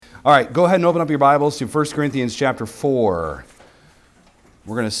All right, go ahead and open up your Bibles to 1 Corinthians chapter 4.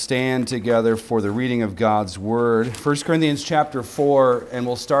 We're going to stand together for the reading of God's Word. 1 Corinthians chapter 4, and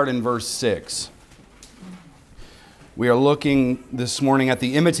we'll start in verse 6. We are looking this morning at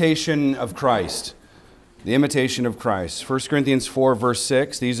the imitation of Christ. The imitation of Christ. 1 Corinthians 4, verse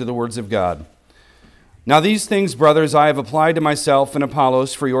 6, these are the words of God. Now these things, brothers, I have applied to myself and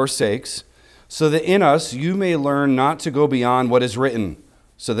Apollos for your sakes, so that in us you may learn not to go beyond what is written,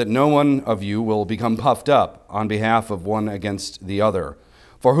 so that no one of you will become puffed up on behalf of one against the other.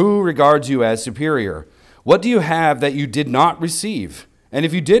 For who regards you as superior? What do you have that you did not receive? And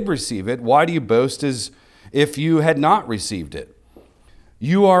if you did receive it, why do you boast as if you had not received it?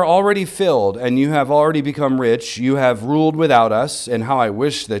 You are already filled, and you have already become rich. You have ruled without us, and how I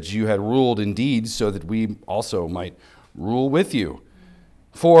wish that you had ruled indeed, so that we also might rule with you.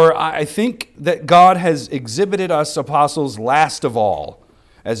 For I think that God has exhibited us apostles last of all,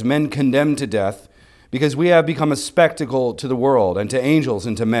 as men condemned to death, because we have become a spectacle to the world, and to angels,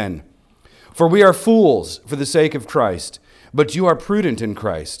 and to men. For we are fools for the sake of Christ, but you are prudent in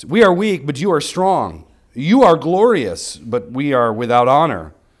Christ. We are weak, but you are strong. You are glorious, but we are without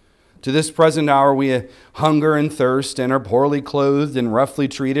honor. To this present hour we hunger and thirst, and are poorly clothed, and roughly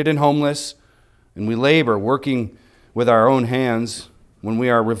treated, and homeless. And we labor, working with our own hands. When we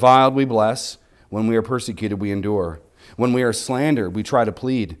are reviled, we bless. When we are persecuted, we endure. When we are slandered, we try to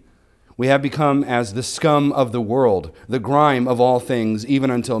plead. We have become as the scum of the world, the grime of all things, even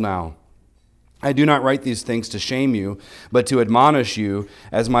until now. I do not write these things to shame you, but to admonish you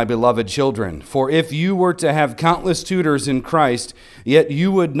as my beloved children. For if you were to have countless tutors in Christ, yet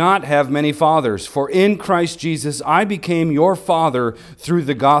you would not have many fathers. For in Christ Jesus I became your father through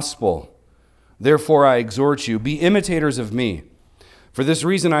the gospel. Therefore I exhort you, be imitators of me. For this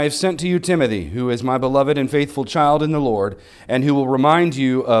reason I have sent to you Timothy, who is my beloved and faithful child in the Lord, and who will remind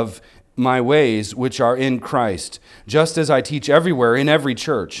you of my ways which are in Christ, just as I teach everywhere in every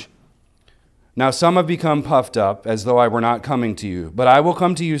church. Now some have become puffed up, as though I were not coming to you. But I will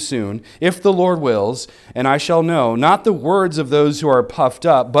come to you soon, if the Lord wills, and I shall know, not the words of those who are puffed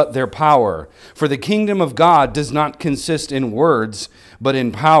up, but their power. For the kingdom of God does not consist in words, but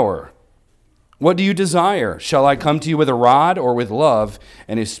in power. What do you desire? Shall I come to you with a rod, or with love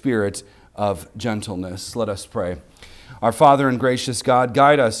and a spirit of gentleness? Let us pray. Our Father and gracious God,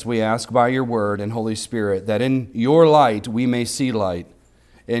 guide us, we ask, by your word and Holy Spirit, that in your light we may see light.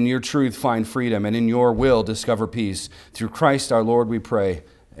 In your truth find freedom, and in your will discover peace. Through Christ our Lord we pray.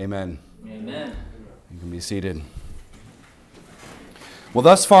 Amen. Amen. You can be seated. Well,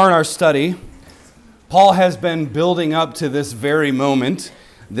 thus far in our study, Paul has been building up to this very moment.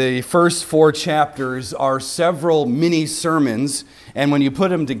 The first 4 chapters are several mini sermons, and when you put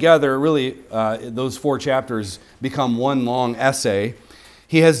them together, really those 4 chapters become one long essay.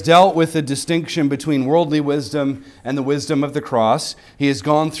 He has dealt with the distinction between worldly wisdom and the wisdom of the cross. He has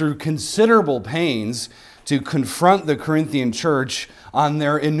gone through considerable pains to confront the Corinthian church on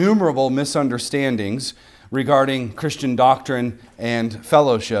their innumerable misunderstandings regarding Christian doctrine and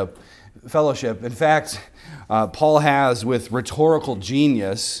fellowship. In fact, Paul has, with rhetorical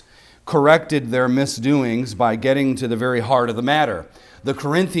genius, corrected their misdoings by getting to the very heart of the matter. The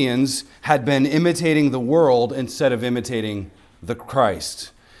Corinthians had been imitating the world instead of imitating the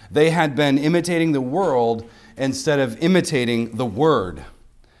Christ. They had been imitating the world instead of imitating the Word.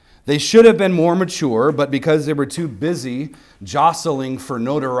 They should have been more mature, but because they were too busy jostling for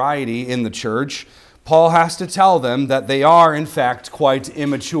notoriety in the church, Paul has to tell them that they are, in fact, quite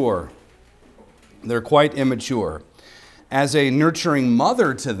immature. They're quite immature. As a nurturing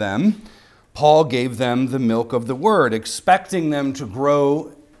mother to them, Paul gave them the milk of the Word, expecting them to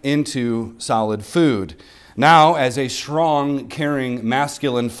grow into solid food. Now, as a strong, caring,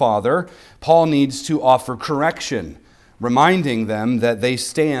 masculine father, Paul needs to offer correction, reminding them that they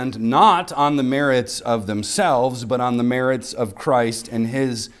stand not on the merits of themselves, but on the merits of Christ and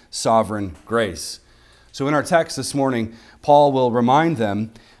His sovereign grace. So in our text this morning, Paul will remind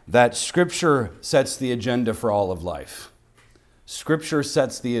them that Scripture sets the agenda for all of life. Scripture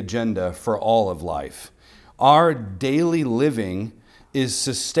sets the agenda for all of life. Our daily living is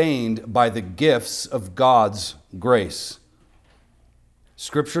sustained by the gifts of God's grace.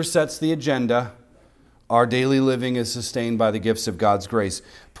 Scripture sets the agenda. Our daily living is sustained by the gifts of God's grace.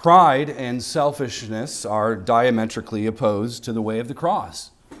 Pride and selfishness are diametrically opposed to the way of the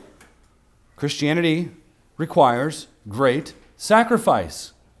cross. Christianity requires great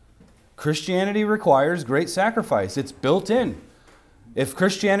sacrifice. Christianity requires great sacrifice. It's built in. If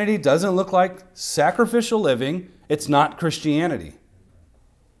Christianity doesn't look like sacrificial living, it's not Christianity.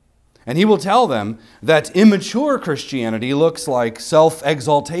 And he will tell them that immature Christianity looks like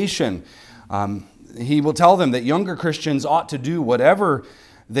self-exaltation. He will tell them that younger Christians ought to do whatever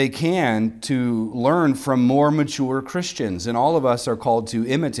they can to learn from more mature Christians. And all of us are called to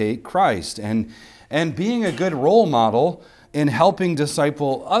imitate Christ. And being a good role model in helping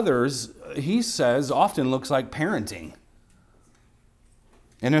disciple others, he says, often looks like parenting.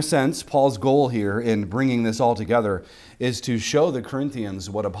 In a sense, Paul's goal here in bringing this all together is to show the Corinthians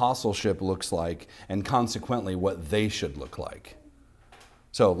what apostleship looks like and consequently what they should look like.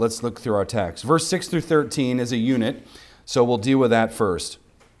 So let's look through our text. Verse 6 through 13 is a unit, so we'll deal with that first.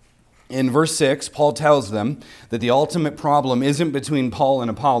 In verse 6, Paul tells them that the ultimate problem isn't between Paul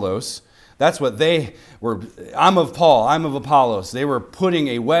and Apollos. That's what they were. I'm of Paul, I'm of Apollos. They were putting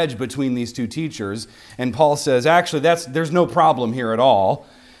a wedge between these two teachers. And Paul says, actually, there's no problem here at all.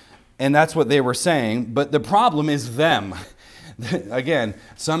 And that's what they were saying. But the problem is them. Again,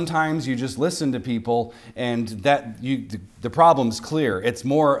 sometimes you just listen to people and the problem's clear. It's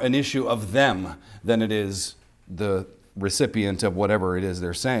more an issue of them than it is the recipient of whatever it is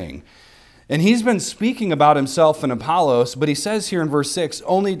they're saying. And he's been speaking about himself and Apollos, but he says here in verse 6,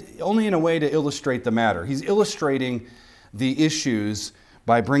 only in a way to illustrate the matter. He's illustrating the issues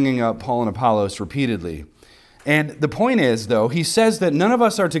by bringing up Paul and Apollos repeatedly. And the point is, though, he says that none of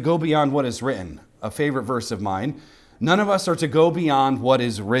us are to go beyond what is written. A favorite verse of mine. None of us are to go beyond what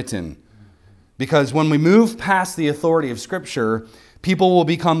is written. Because when we move past the authority of Scripture, people will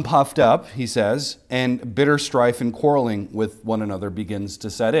become puffed up, he says, and bitter strife and quarreling with one another begins to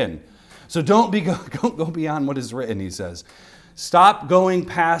set in. So don't go beyond what is written, he says. Stop going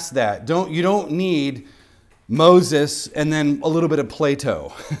past that. You don't need Moses and then a little bit of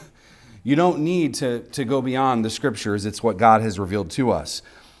Plato. You don't need to go beyond the Scriptures. It's what God has revealed to us.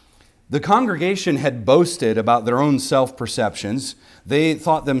 The congregation had boasted about their own self-perceptions. They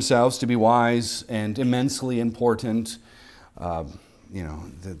thought themselves to be wise and immensely important.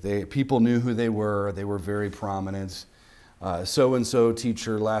 People knew who they were. They were very prominent. So-and-so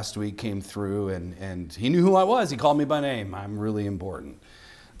teacher last week came through and he knew who I was. He called me by name. I'm really important.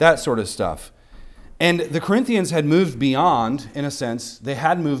 That sort of stuff. And the Corinthians had moved beyond, in a sense, they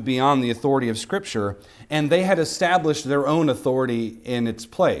had moved beyond the authority of Scripture, and they had established their own authority in its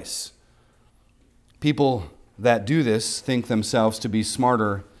place. People that do this think themselves to be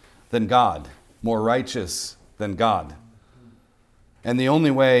smarter than God, more righteous than God. And the only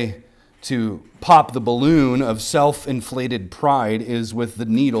way to pop the balloon of self-inflated pride is with the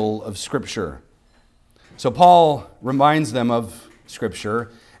needle of Scripture. So Paul reminds them of Scripture,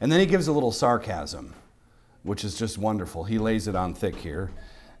 and then he gives a little sarcasm, which is just wonderful. He lays it on thick here.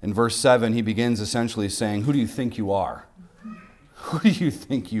 In verse 7, he begins essentially saying, who do you think you are? Who do you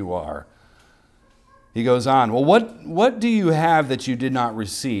think you are? He goes on, well, what do you have that you did not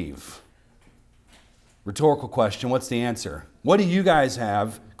receive? Rhetorical question, what's the answer? What do you guys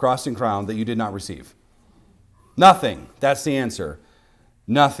have, cross and crown, that you did not receive? Nothing. That's the answer.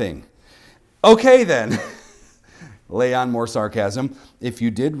 Nothing. Okay then. Lay on more sarcasm. If you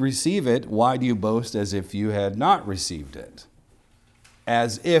did receive it, why do you boast as if you had not received it?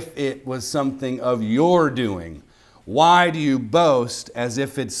 As if it was something of your doing. Why do you boast as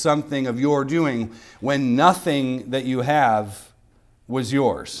if it's something of your doing when nothing that you have was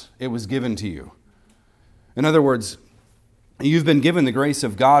yours? It was given to you. In other words, you've been given the grace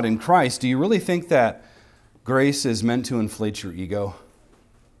of God in Christ. Do you really think that grace is meant to inflate your ego?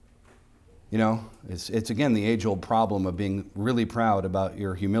 You know, it's again the age-old problem of being really proud about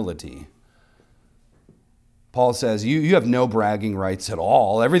your humility. Paul says, you have no bragging rights at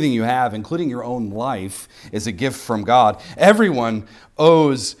all. Everything you have, including your own life, is a gift from God. Everyone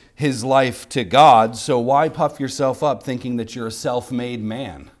owes his life to God, so why puff yourself up thinking that you're a self-made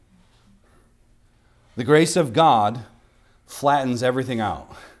man? The grace of God flattens everything out.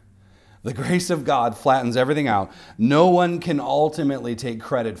 The grace of God flattens everything out. No one can ultimately take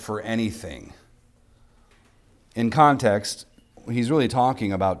credit for anything. In context, he's really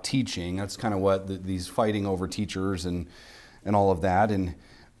talking about teaching. That's kind of what these fighting over teachers and all of that. And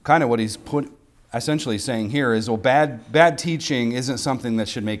kind of what he's essentially saying here is, well, bad teaching isn't something that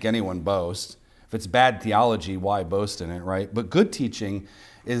should make anyone boast. If it's bad theology, why boast in it, right? But good teaching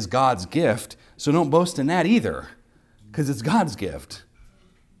is God's gift, so don't boast in that either, because it's God's gift.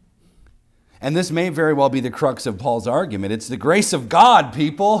 And this may very well be the crux of Paul's argument. It's the grace of God,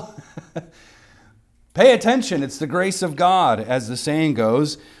 people. Pay attention. It's the grace of God. As the saying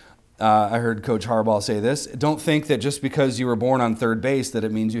goes, I heard Coach Harbaugh say this, don't think that just because you were born on third base that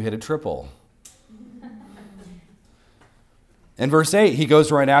it means you hit a triple. In verse 8, he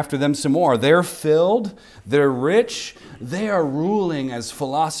goes right after them some more. They're filled, they're rich, they are ruling as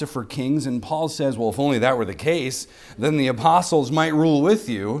philosopher kings. And Paul says, well, if only that were the case, then the apostles might rule with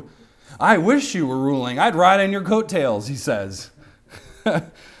you. I wish you were ruling. I'd ride on your coattails, he says.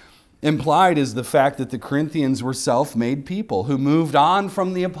 Implied is the fact that the Corinthians were self-made people who moved on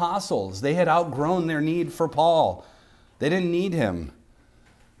from the apostles. They had outgrown their need for Paul. They didn't need him.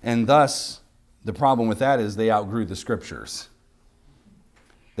 And thus, the problem with that is they outgrew the scriptures.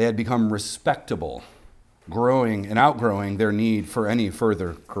 They had become respectable, growing and outgrowing their need for any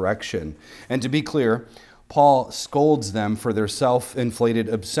further correction. And to be clear, Paul scolds them for their self-inflated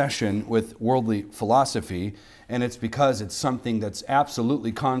obsession with worldly philosophy, and it's because it's something that's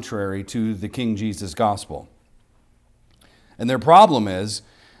absolutely contrary to the King Jesus gospel. And their problem is,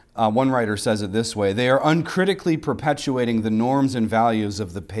 one writer says it this way, they are uncritically perpetuating the norms and values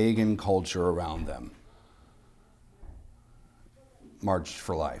of the pagan culture around them. March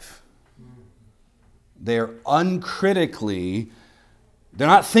for life. They're uncritically, they're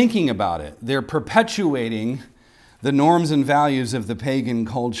not thinking about it. They're perpetuating the norms and values of the pagan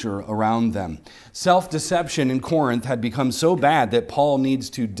culture around them. Self-deception in Corinth had become so bad that Paul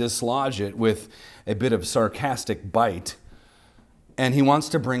needs to dislodge it with a bit of sarcastic bite. And he wants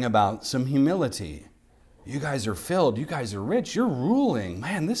to bring about some humility. You guys are filled. You guys are rich. You're ruling.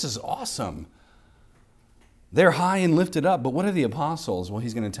 Man, this is awesome. They're high and lifted up, but what are the apostles? Well,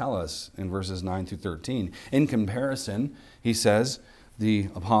 he's going to tell us in verses 9 through 13. In comparison, he says, the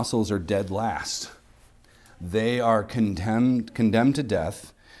apostles are dead last. They are condemned to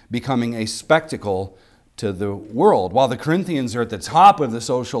death, becoming a spectacle to the world. While the Corinthians are at the top of the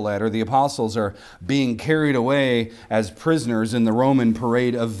social ladder, the apostles are being carried away as prisoners in the Roman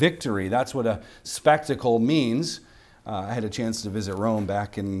parade of victory. That's what a spectacle means. I had a chance to visit Rome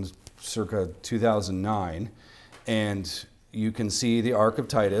back in circa 2009, and you can see the Ark of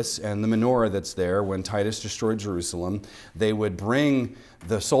Titus and the menorah that's there. When Titus destroyed Jerusalem, they would bring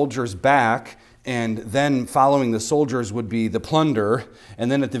the soldiers back, and then following the soldiers would be the plunder,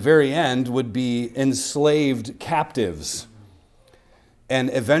 and then at the very end would be enslaved captives. And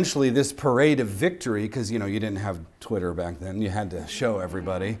eventually this parade of victory, because you didn't have Twitter back then, you had to show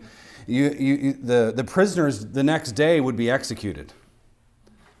everybody, the prisoners the next day would be executed.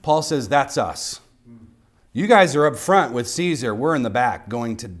 Paul says, that's us. You guys are up front with Caesar. We're in the back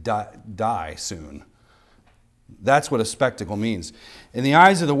going to die soon. That's what a spectacle means. In the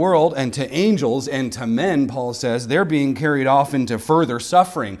eyes of the world and to angels and to men, Paul says, they're being carried off into further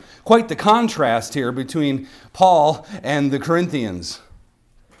suffering. Quite the contrast here between Paul and the Corinthians.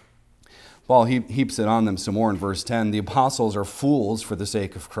 Paul heaps it on them some more in verse 10. The apostles are fools for the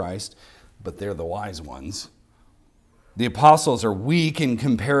sake of Christ, but they're the wise ones. The apostles are weak in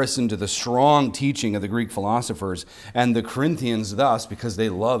comparison to the strong teaching of the Greek philosophers, and the Corinthians thus, because they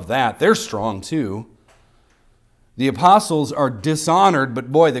love that, they're strong too. The apostles are dishonored,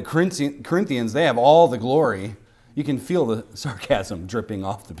 but boy, the Corinthians, they have all the glory. You can feel the sarcasm dripping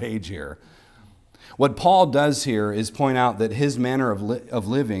off the page here. What Paul does here is point out that his manner of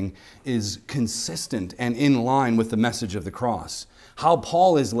living is consistent and in line with the message of the cross. How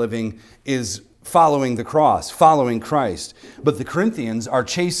Paul is living is following the cross, following Christ. But the Corinthians are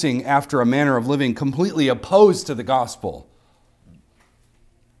chasing after a manner of living completely opposed to the gospel.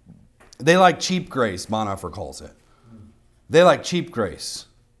 They like cheap grace, Bonhoeffer calls it. They like cheap grace.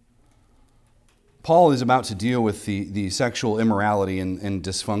 Paul is about to deal with the sexual immorality and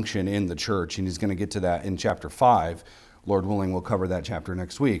dysfunction in the church, and he's going to get to that in chapter 5. Lord willing, we'll cover that chapter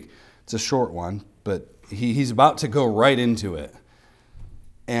next week. It's a short one, but he's about to go right into it.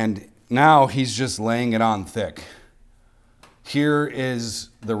 And now he's just laying it on thick. Here is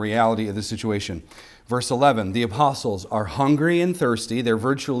the reality of the situation. Verse 11, the apostles are hungry and thirsty. They're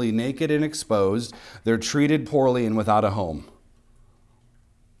virtually naked and exposed. They're treated poorly and without a home.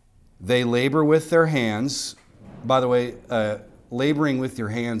 They labor with their hands. By the way, laboring with your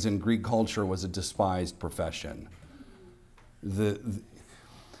hands in Greek culture was a despised profession. You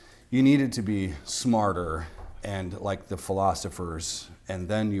needed to be smarter and like the philosophers, and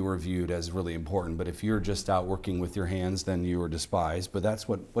then you were viewed as really important. But if you're just out working with your hands, then you were despised. But that's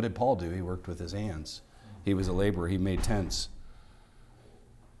what did Paul do? He worked with his hands. He was a laborer. He made tents.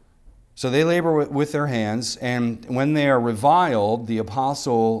 So they labor with their hands, and when they are reviled, the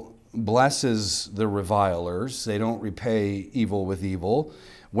apostle blesses the revilers. They don't repay evil with evil.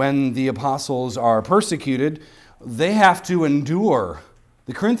 When the apostles are persecuted, they have to endure.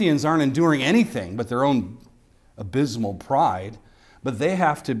 The Corinthians aren't enduring anything but their own abysmal pride, but they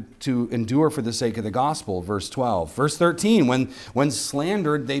have to endure for the sake of the gospel, verse 12. Verse 13, when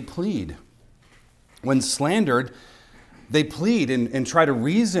slandered, they plead. When slandered, They plead and try to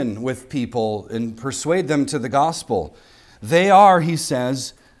reason with people and persuade them to the gospel. They are, he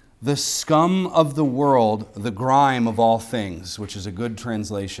says, the scum of the world, the grime of all things, which is a good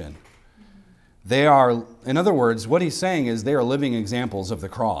translation. They are, in other words, what he's saying is they are living examples of the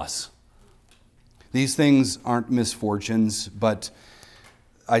cross. These things aren't misfortunes, but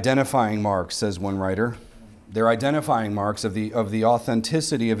identifying marks, says one writer. They're identifying marks of the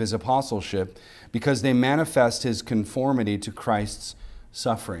authenticity of his apostleship because they manifest his conformity to Christ's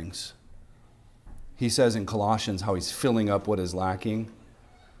sufferings. He says in Colossians how he's filling up what is lacking.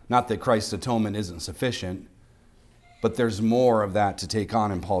 Not that Christ's atonement isn't sufficient, but there's more of that to take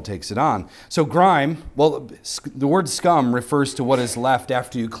on, and Paul takes it on. So grime, well, the word scum refers to what is left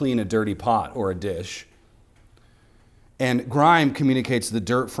after you clean a dirty pot or a dish. And grime communicates the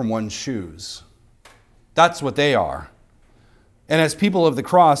dirt from one's shoes. That's what they are. And as people of the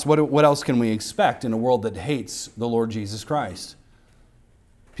cross, what else can we expect in a world that hates the Lord Jesus Christ?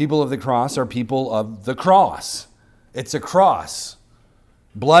 People of the cross are people of the cross. It's a cross,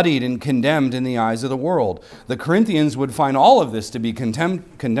 bloodied and condemned in the eyes of the world. The Corinthians would find all of this to be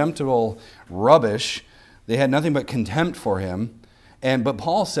contemptible rubbish. They had nothing but contempt for him. But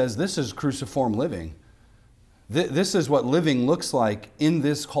Paul says this is cruciform living. This is what living looks like in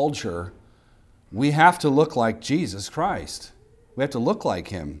this culture. We have to look like Jesus Christ. We have to look like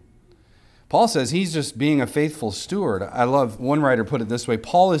him. Paul says he's just being a faithful steward. I love, one writer put it this way,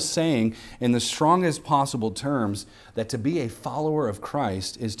 Paul is saying in the strongest possible terms that to be a follower of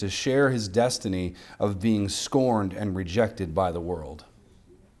Christ is to share his destiny of being scorned and rejected by the world.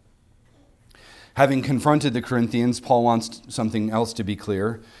 Having confronted the Corinthians, Paul wants something else to be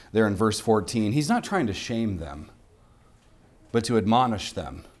clear there in verse 14. He's not trying to shame them, but to admonish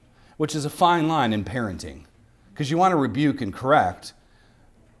them, which is a fine line in parenting. Because you want to rebuke and correct,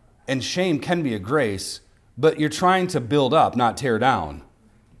 and shame can be a grace, but you're trying to build up, not tear down.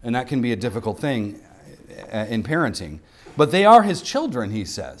 And that can be a difficult thing in parenting. But they are his children, he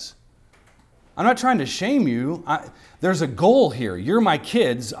says. I'm not trying to shame you. There's a goal here. You're my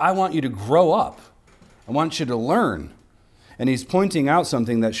kids. I want you to grow up. I want you to learn. And he's pointing out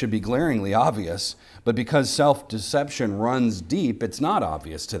something that should be glaringly obvious, but because self-deception runs deep, it's not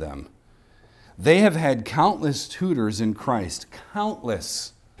obvious to them. They have had countless tutors in Christ,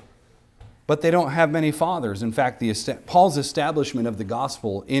 countless, but they don't have many fathers. In fact, Paul's establishment of the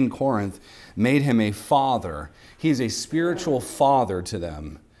gospel in Corinth made him a father. He's a spiritual father to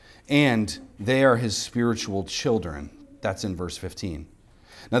them, and they are his spiritual children. That's in verse 15.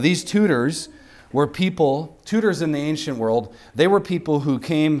 Now, these tutors were tutors in the ancient world, they were people who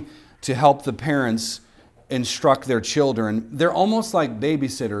came to help the parents instruct their children. They're almost like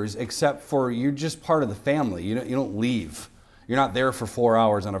babysitters, except for you're just part of the family. You don't leave. You're not there for 4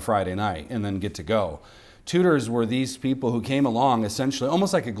 hours on a Friday night and then get to go. Tutors were these people who came along essentially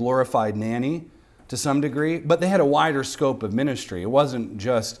almost like a glorified nanny to some degree, but they had a wider scope of ministry. It wasn't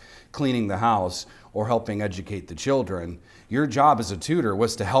just cleaning the house or helping educate the children. Your job as a tutor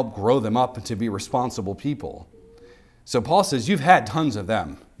was to help grow them up and to be responsible people. So Paul says, you've had tons of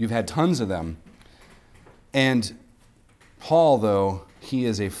them. You've had tons of them. And Paul, though, he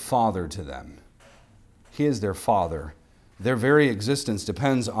is a father to them. He is their father. Their very existence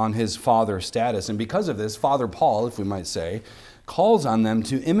depends on his father status. And because of this, Father Paul, if we might say, calls on them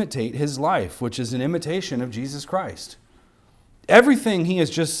to imitate his life, which is an imitation of Jesus Christ. Everything he has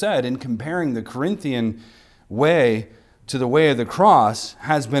just said in comparing the Corinthian way to the way of the cross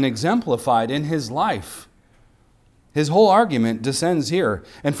has been exemplified in his life. His whole argument descends here.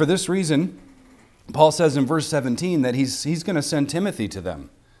 And for this reason, Paul says in verse 17 that he's going to send Timothy to them.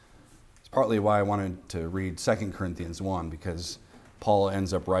 It's partly why I wanted to read 2 Corinthians 1, because Paul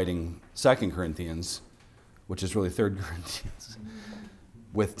ends up writing 2 Corinthians, which is really 3 Corinthians,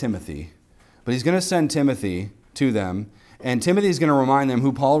 with Timothy. But he's going to send Timothy to them, and Timothy's going to remind them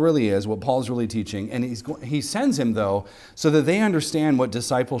who Paul really is, what Paul's really teaching, and he sends him, though, so that they understand what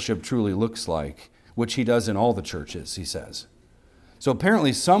discipleship truly looks like, which he does in all the churches, he says. So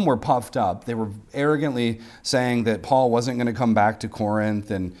apparently some were puffed up. They were arrogantly saying that Paul wasn't going to come back to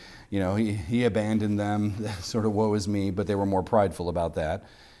Corinth and, he abandoned them, sort of woe is me, but they were more prideful about that.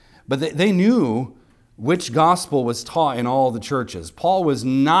 But they knew which gospel was taught in all the churches. Paul was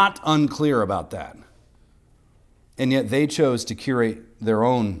not unclear about that. And yet they chose to curate their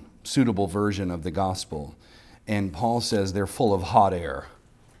own suitable version of the gospel. And Paul says they're full of hot air.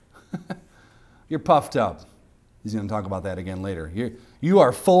 You're puffed up. He's going to talk about that again later. You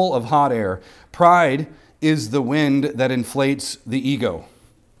are full of hot air. Pride is the wind that inflates the ego.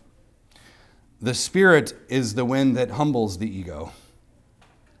 The Spirit is the wind that humbles the ego.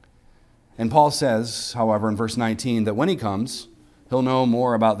 And Paul says, however, in verse 19, that when he comes, he'll know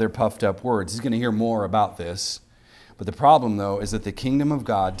more about their puffed up words. He's going to hear more about this. But the problem, though, is that the kingdom of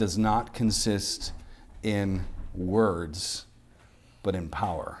God does not consist in words, but in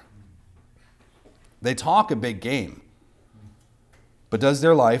power. They talk a big game, but does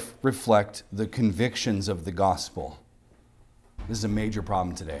their life reflect the convictions of the gospel? This is a major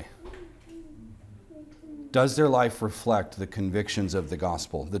problem today. Does their life reflect the convictions of the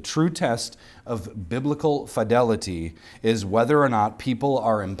gospel? The true test of biblical fidelity is whether or not people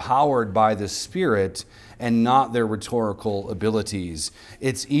are empowered by the Spirit and not their rhetorical abilities.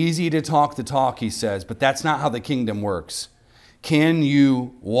 It's easy to talk the talk, he says, but that's not how the kingdom works. Can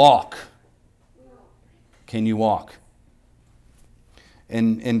you walk? Can you walk?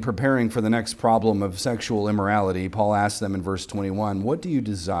 In preparing for the next problem of sexual immorality, Paul asks them in verse 21, "What do you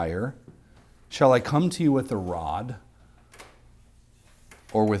desire? Shall I come to you with a rod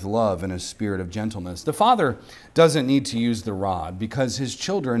or with love and a spirit of gentleness?" The father doesn't need to use the rod because his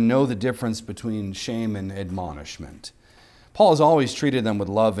children know the difference between shame and admonishment. Paul has always treated them with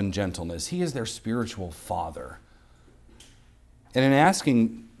love and gentleness. He is their spiritual father. And in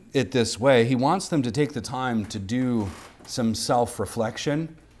asking it this way, he wants them to take the time to do some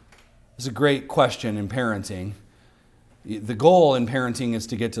self-reflection. It's a great question in parenting. The goal in parenting is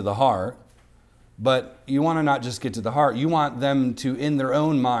to get to the heart. But you want to not just get to the heart. You want them to, in their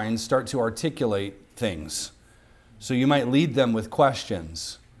own minds, start to articulate things. So you might lead them with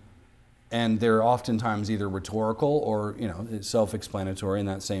questions. And they're oftentimes either rhetorical or, self-explanatory in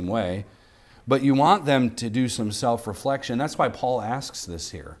that same way. But you want them to do some self-reflection. That's why Paul asks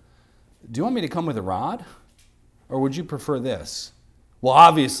this here. Do you want me to come with a rod? Or would you prefer this? Well,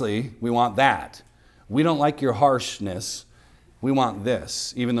 obviously, we want that. We don't like your harshness. We want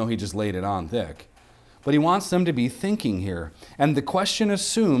this, even though he just laid it on thick. But he wants them to be thinking here. And the question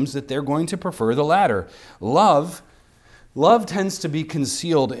assumes that they're going to prefer the latter. Love tends to be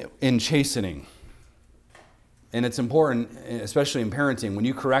concealed in chastening. And it's important, especially in parenting, when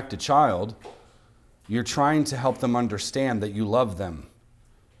you correct a child, you're trying to help them understand that you love them.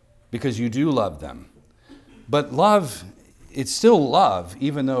 Because you do love them. But love, it's still love,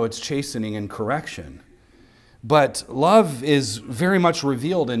 even though it's chastening and correction. But love is very much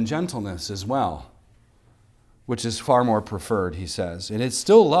revealed in gentleness as well, which is far more preferred, he says. And it's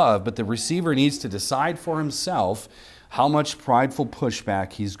still love, but the receiver needs to decide for himself how much prideful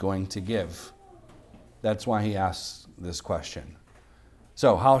pushback he's going to give. That's why he asks this question.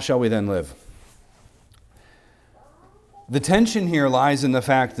 So, how shall we then live? The tension here lies in the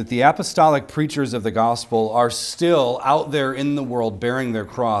fact that the apostolic preachers of the gospel are still out there in the world bearing their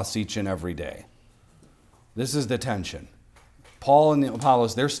cross each and every day. This is the tension. Paul and the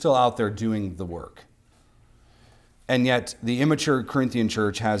Apollos, they're still out there doing the work. And yet the immature Corinthian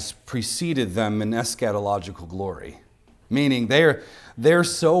church has preceded them in eschatological glory. Meaning they're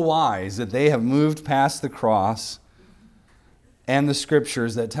so wise that they have moved past the cross and the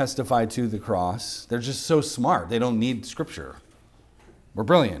scriptures that testify to the cross. They're just so smart. They don't need scripture. We're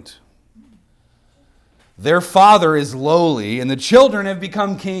brilliant. Their father is lowly, and the children have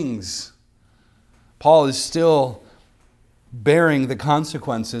become kings. Paul is still bearing the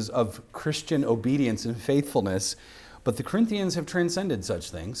consequences of Christian obedience and faithfulness, but the Corinthians have transcended such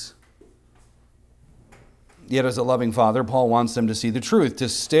things. Yet as a loving father, Paul wants them to see the truth, to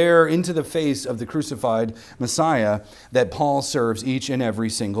stare into the face of the crucified Messiah that Paul serves each and every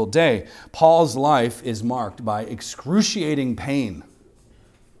single day. Paul's life is marked by excruciating pain,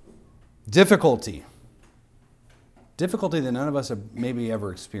 difficulty that none of us have maybe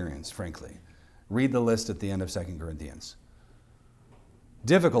ever experienced, frankly. Read the list at the end of 2 Corinthians.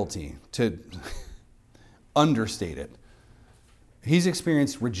 Difficulty, to understate it. He's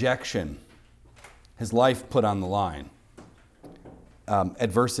experienced rejection, his life put on the line,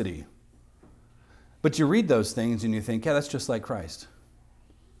 adversity. But you read those things and you think, yeah, that's just like Christ.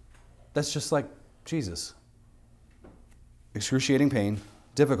 That's just like Jesus. Excruciating pain,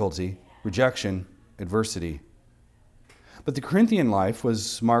 difficulty, rejection, adversity. But the Corinthian life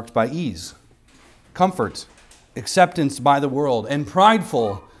was marked by ease, comfort, acceptance by the world, and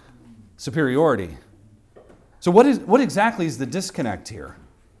prideful superiority. So what exactly is the disconnect here?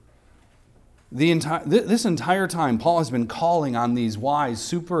 This entire time, Paul has been calling on these wise,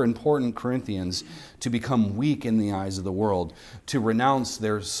 super important Corinthians to become weak in the eyes of the world, to renounce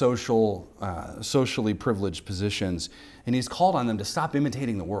their socially privileged positions. And he's called on them to stop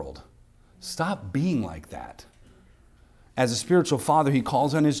imitating the world. Stop being like that. As a spiritual father, he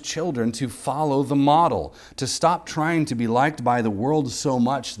calls on his children to follow the model, to stop trying to be liked by the world so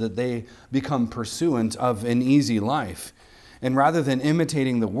much that they become pursuant of an easy life. And rather than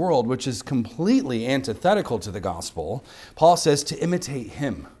imitating the world, which is completely antithetical to the gospel, Paul says to imitate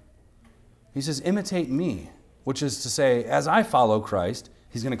him. He says, imitate me, which is to say, as I follow Christ,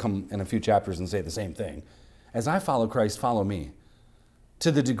 he's going to come in a few chapters and say the same thing. As I follow Christ, follow me.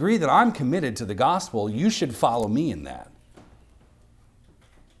 To the degree that I'm committed to the gospel, you should follow me in that.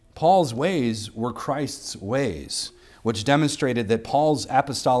 Paul's ways were Christ's ways, which demonstrated that Paul's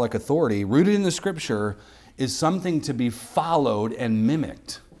apostolic authority, rooted in the Scripture, is something to be followed and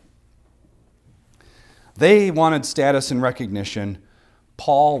mimicked. They wanted status and recognition.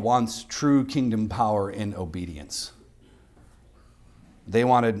 Paul wants true kingdom power in obedience. They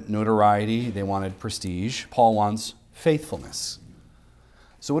wanted notoriety. They wanted prestige. Paul wants faithfulness.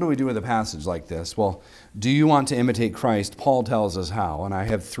 So what do we do with a passage like this? Well, do you want to imitate Christ? Paul tells us how. And I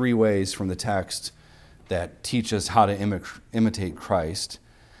have 3 ways from the text that teach us how to imitate Christ.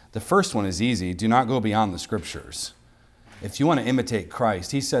 The first one is easy. Do not go beyond the Scriptures. If you want to imitate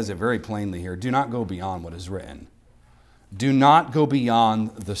Christ, he says it very plainly here, do not go beyond what is written. Do not go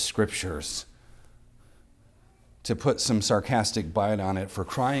beyond the Scriptures. To put some sarcastic bite on it, for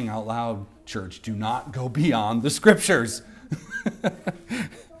crying out loud, church, do not go beyond the Scriptures.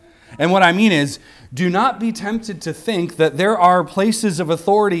 And what I mean is, do not be tempted to think that there are places of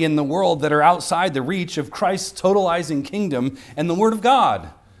authority in the world that are outside the reach of Christ's totalizing kingdom and the Word of God.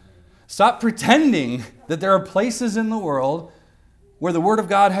 Stop pretending that there are places in the world where the Word of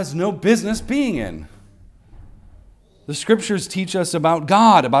God has no business being in. The Scriptures teach us about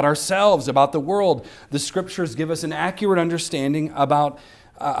God, about ourselves, about the world. The Scriptures give us an accurate understanding about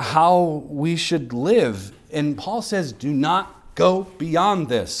how we should live. And Paul says, do not go beyond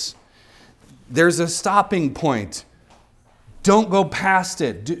this. There's a stopping point. Don't go past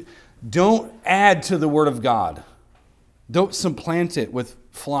it. Don't add to the Word of God. Don't supplant it with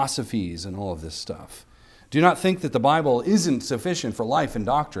philosophies and all of this stuff. Do not think that the Bible isn't sufficient for life and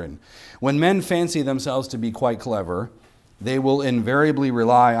doctrine. When men fancy themselves to be quite clever, they will invariably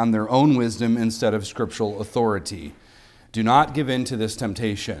rely on their own wisdom instead of scriptural authority. Do not give in to this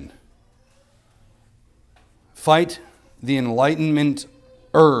temptation. Fight the Enlightenment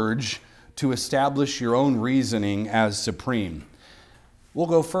urge to establish your own reasoning as supreme. We'll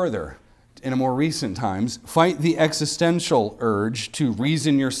go further. In more recent times, fight the existential urge to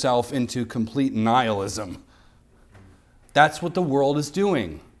reason yourself into complete nihilism. That's what the world is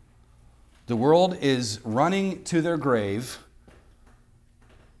doing. The world is running to their grave.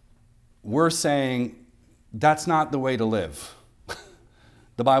 We're saying that's not the way to live.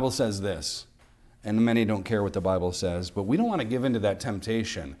 The Bible says this, and many don't care what the Bible says, but we don't want to give in to that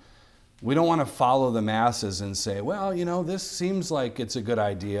temptation. We don't want to follow the masses and say, well, this seems like it's a good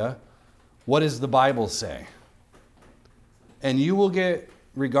idea. What does the Bible say? And you will get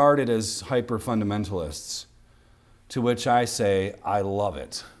regarded as hyper-fundamentalists, to which I say, I love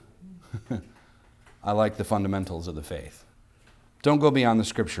it. I like the fundamentals of the faith. Don't go beyond the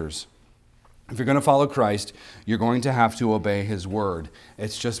Scriptures. If you're going to follow Christ, you're going to have to obey His Word.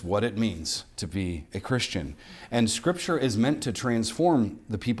 It's just what it means to be a Christian. And Scripture is meant to transform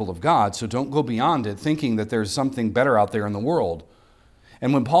the people of God, so don't go beyond it thinking that there's something better out there in the world.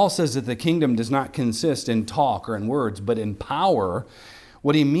 And when Paul says that the kingdom does not consist in talk or in words, but in power,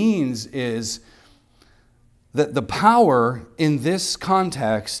 what he means is that the power in this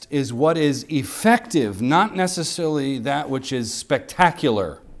context is what is effective, not necessarily that which is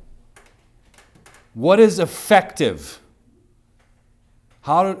spectacular. What is effective?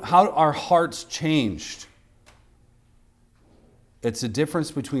 How are hearts changed? It's a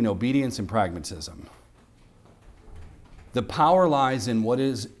difference between obedience and pragmatism. The power lies in what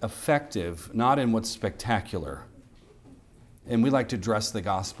is effective, not in what's spectacular. And we like to dress the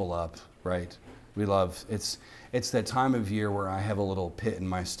gospel up, right? We love, it's that time of year where I have a little pit in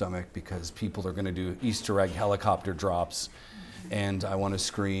my stomach because people are going to do Easter egg helicopter drops, and I want to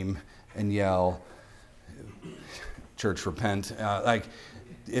scream and yell, church repent.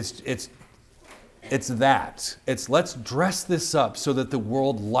 It's that. It's let's dress this up so that the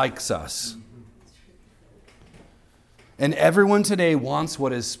world likes us. And everyone today wants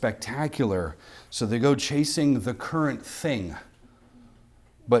what is spectacular, so they go chasing the current thing.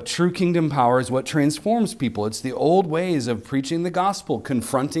 But true kingdom power is what transforms people. It's the old ways of preaching the gospel,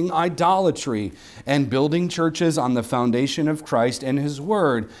 confronting idolatry, and building churches on the foundation of Christ and His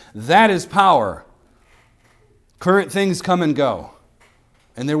Word. That is power. Current things come and go.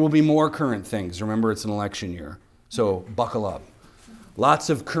 And there will be more current things. Remember, it's an election year. So buckle up. Lots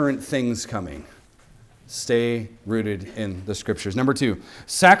of current things coming. Stay rooted in the Scriptures. Number 2,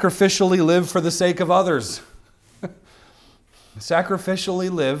 sacrificially live for the sake of others. Sacrificially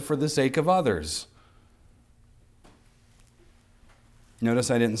live for the sake of others.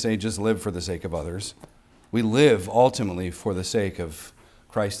 Notice I didn't say just live for the sake of others. We live ultimately for the sake of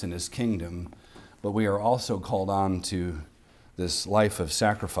Christ and his kingdom, but we are also called on to this life of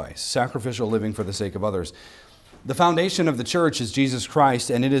sacrifice, sacrificial living for the sake of others. The foundation of the church is Jesus Christ,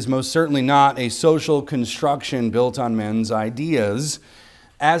 and it is most certainly not a social construction built on men's ideas.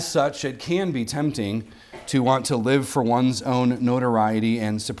 As such, it can be tempting to want to live for one's own notoriety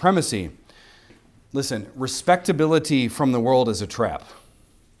and supremacy. Listen, respectability from the world is a trap.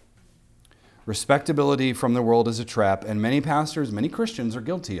 Respectability from the world is a trap, and many pastors, many Christians are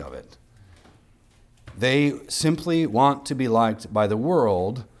guilty of it. They simply want to be liked by the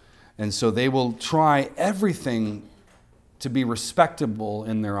world, and so they will try everything to be respectable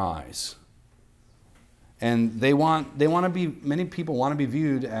in their eyes. And many people want to be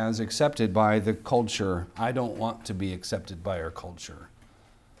viewed as accepted by the culture. I don't want to be accepted by our culture.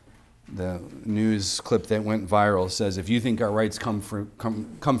 The news clip that went viral says, if you think our rights come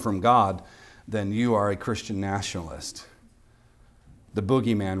from God, then you are a Christian nationalist. The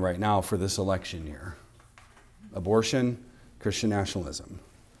boogeyman right now for this election year. Abortion, Christian nationalism.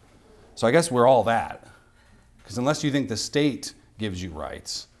 So I guess we're all that. Because unless you think the state gives you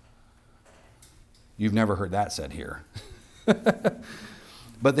rights, you've never heard that said here.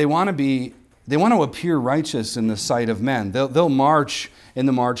 But they want to appear righteous in the sight of men. They'll march in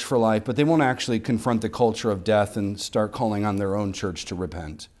the March for Life, but they won't actually confront the culture of death and start calling on their own church to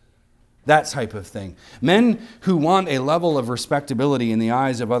repent. That type of thing. Men who want a level of respectability in the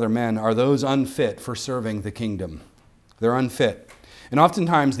eyes of other men are those unfit for serving the kingdom. They're unfit. And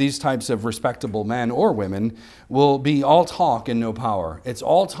oftentimes these types of respectable men or women will be all talk and no power. It's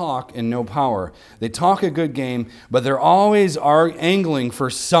all talk and no power. They talk a good game, but they're always angling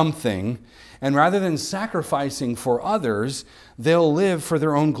for something. And rather than sacrificing for others, they'll live for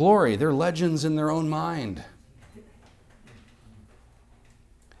their own glory. They're legends in their own mind.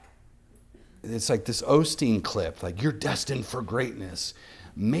 It's like this Osteen clip, like, you're destined for greatness.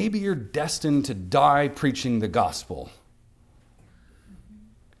 Maybe you're destined to die preaching the gospel.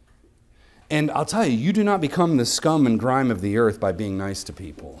 And I'll tell you, you do not become the scum and grime of the earth by being nice to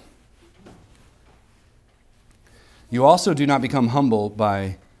people. You also do not become humble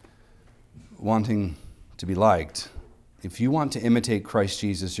by wanting to be liked. If you want to imitate Christ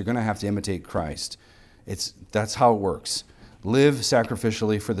Jesus, you're going to have to imitate Christ. That's how it works. Live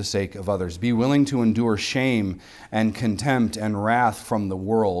sacrificially for the sake of others. Be willing to endure shame and contempt and wrath from the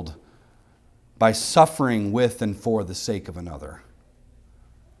world by suffering with and for the sake of another.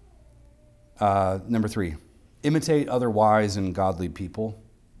 Number 3, imitate other wise and godly people.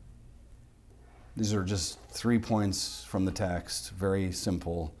 These are just 3 points from the text, very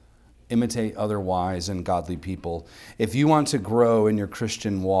simple. Imitate other wise and godly people. If you want to grow in your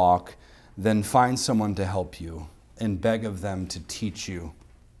Christian walk, then find someone to help you and beg of them to teach you.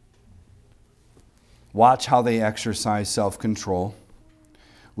 Watch how they exercise self-control.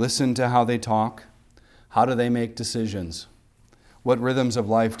 Listen to how they talk. How do they make decisions? What rhythms of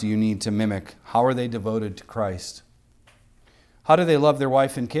life do you need to mimic? How are they devoted to Christ? How do they love their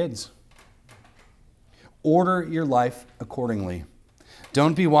wife and kids? Order your life accordingly.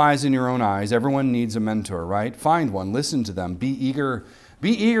 Don't be wise in your own eyes. Everyone needs a mentor, right? Find one. Listen to them. Be eager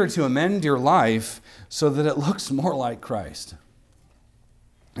to amend your life so that it looks more like Christ.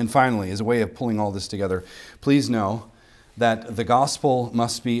 And finally, as a way of pulling all this together, please know that the gospel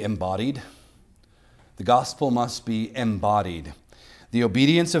must be embodied. The gospel must be embodied. The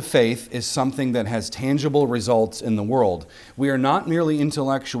obedience of faith is something that has tangible results in the world. We are not merely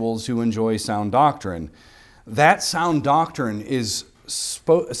intellectuals who enjoy sound doctrine. That sound doctrine is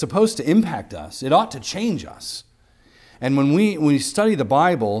supposed to impact us. It ought to change us. And when we study the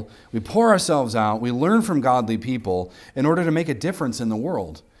Bible, we pour ourselves out, we learn from godly people in order to make a difference in the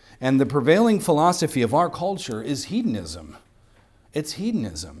world. And the prevailing philosophy of our culture is hedonism. It's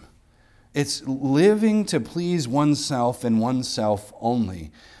hedonism. It's living to please oneself and oneself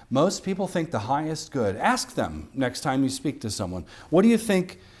only. Most people think the highest good. Ask them next time you speak to someone, what do you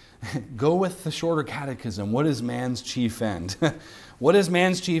think? Go with the shorter catechism. What is man's chief end? What is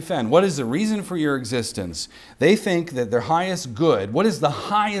man's chief end? What is the reason for your existence? They think that their highest good, what is the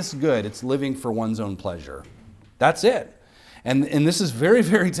highest good? It's living for one's own pleasure. That's it. And this is very,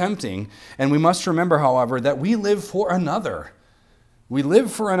 very tempting. And we must remember, however, that we live for another. We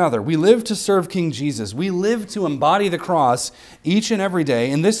live for another. We live to serve King Jesus. We live to embody the cross each and every day.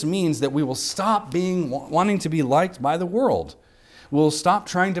 And this means that we will stop wanting to be liked by the world. We'll stop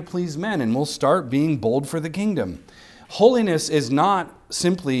trying to please men and we'll start being bold for the kingdom. Holiness is not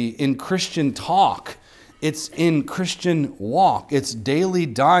simply in Christian talk. It's in Christian walk. It's daily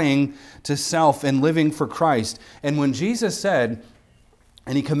dying to self and living for Christ. And when Jesus said,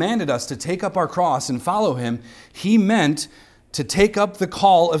 and he commanded us to take up our cross and follow him, he meant to take up the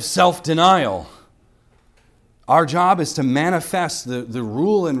call of self-denial. Our job is to manifest the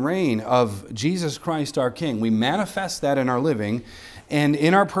rule and reign of Jesus Christ our King. We manifest that in our living and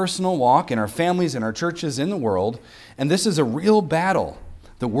in our personal walk, in our families, in our churches, in the world. And this is a real battle.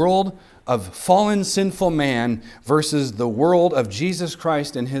 The world of fallen, sinful man versus the world of Jesus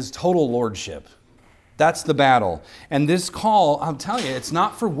Christ and his total lordship. That's the battle. And this call, I'll tell you, it's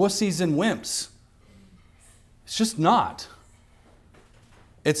not for wussies and wimps. It's just not.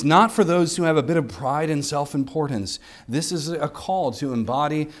 It's not for those who have a bit of pride and self-importance. This is a call to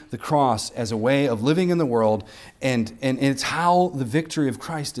embody the cross as a way of living in the world, and it's how the victory of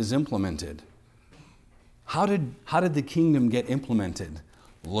Christ is implemented. How did the kingdom get implemented?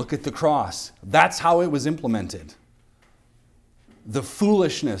 Look at the cross. That's how it was implemented. The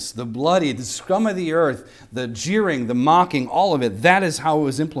foolishness, the bloody, the scum of the earth, the jeering, the mocking, all of it, that is how it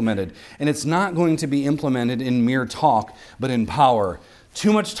was implemented. And it's not going to be implemented in mere talk, but in power.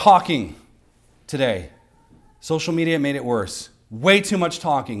 Too much talking today. Social media made it worse. Way too much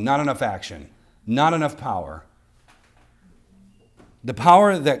talking, not enough action, not enough power. The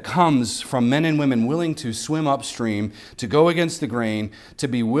power that comes from men and women willing to swim upstream, to go against the grain, to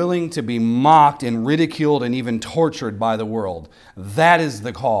be willing to be mocked and ridiculed and even tortured by the world. That is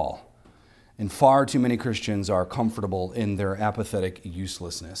the call. And far too many Christians are comfortable in their apathetic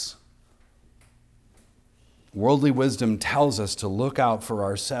uselessness. Worldly wisdom tells us to look out for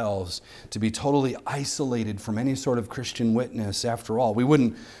ourselves, to be totally isolated from any sort of Christian witness. After all, we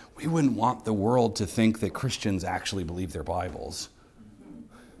wouldn't want the world to think that Christians actually believe their Bibles.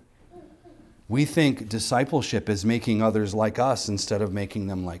 We think discipleship is making others like us instead of making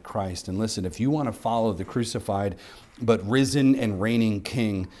them like Christ. And listen, if you want to follow the crucified but risen and reigning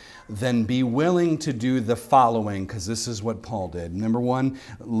King, then be willing to do the following, because this is what Paul did. Number one,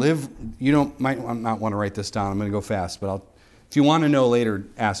 might not want to write this down. I'm going to go fast, but if you want to know later,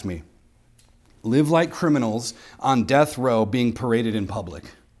 ask me. Live like criminals on death row being paraded in public.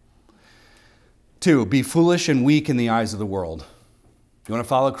 2, be foolish and weak in the eyes of the world. If you want to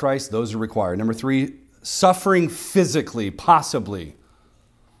follow Christ, those are required. Number 3, suffering physically, possibly.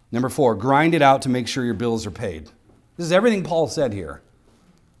 Number 4, grind it out to make sure your bills are paid. This is everything Paul said here.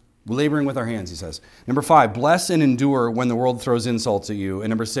 We're laboring with our hands, he says. Number 5, bless and endure when the world throws insults at you. And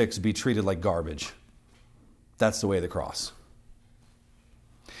number 6, be treated like garbage. That's the way of the cross.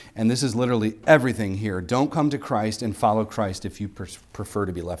 And this is literally everything here. Don't come to Christ and follow Christ if you prefer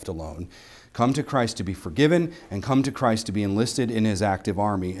to be left alone. Come to Christ to be forgiven, and come to Christ to be enlisted in his active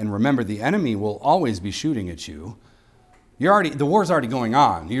army. And remember, the enemy will always be shooting at you. The war's already going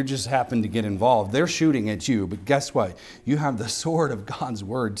on. You just happen to get involved. They're shooting at you, but guess what? You have the sword of God's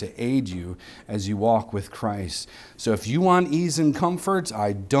word to aid you as you walk with Christ. So if you want ease and comfort,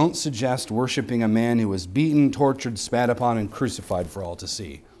 I don't suggest worshiping a man who was beaten, tortured, spat upon, and crucified for all to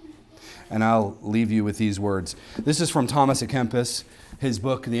see. And I'll leave you with these words. This is from Thomas à Kempis. His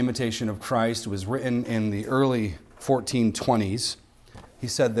book, The Imitation of Christ, was written in the early 1420s. He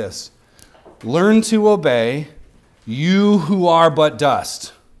said this: "Learn to obey, you who are but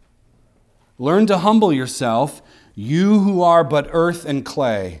dust. Learn to humble yourself, you who are but earth and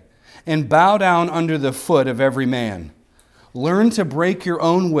clay, and bow down under the foot of every man. Learn to break your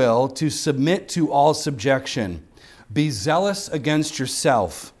own will, to submit to all subjection. Be zealous against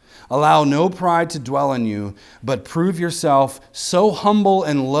yourself. Allow no pride to dwell in you, but prove yourself so humble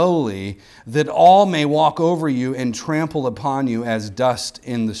and lowly that all may walk over you and trample upon you as dust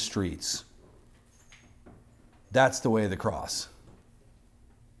in the streets." That's the way of the cross.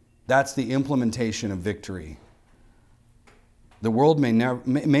 That's the implementation of victory. The world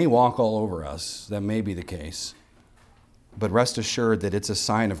may walk all over us. That may be the case. But rest assured that it's a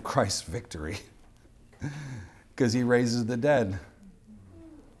sign of Christ's victory because he raises the dead.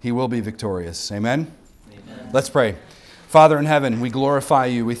 He will be victorious. Amen? Amen. Let's pray. Father in heaven, we glorify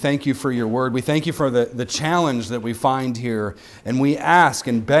you. We thank you for your word. We thank you for the challenge that we find here. And we ask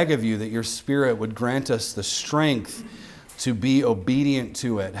and beg of you that your Spirit would grant us the strength to be obedient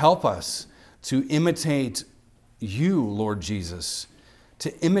to it. Help us to imitate you, Lord Jesus,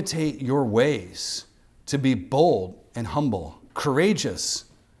 to imitate your ways, to be bold and humble, courageous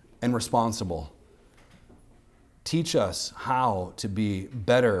and responsible. Teach us how to be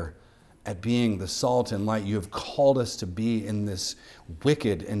better at being the salt and light you have called us to be in this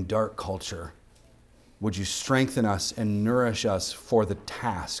wicked and dark culture. Would you strengthen us and nourish us for the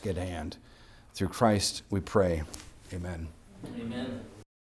task at hand? Through Christ we pray. Amen. Amen.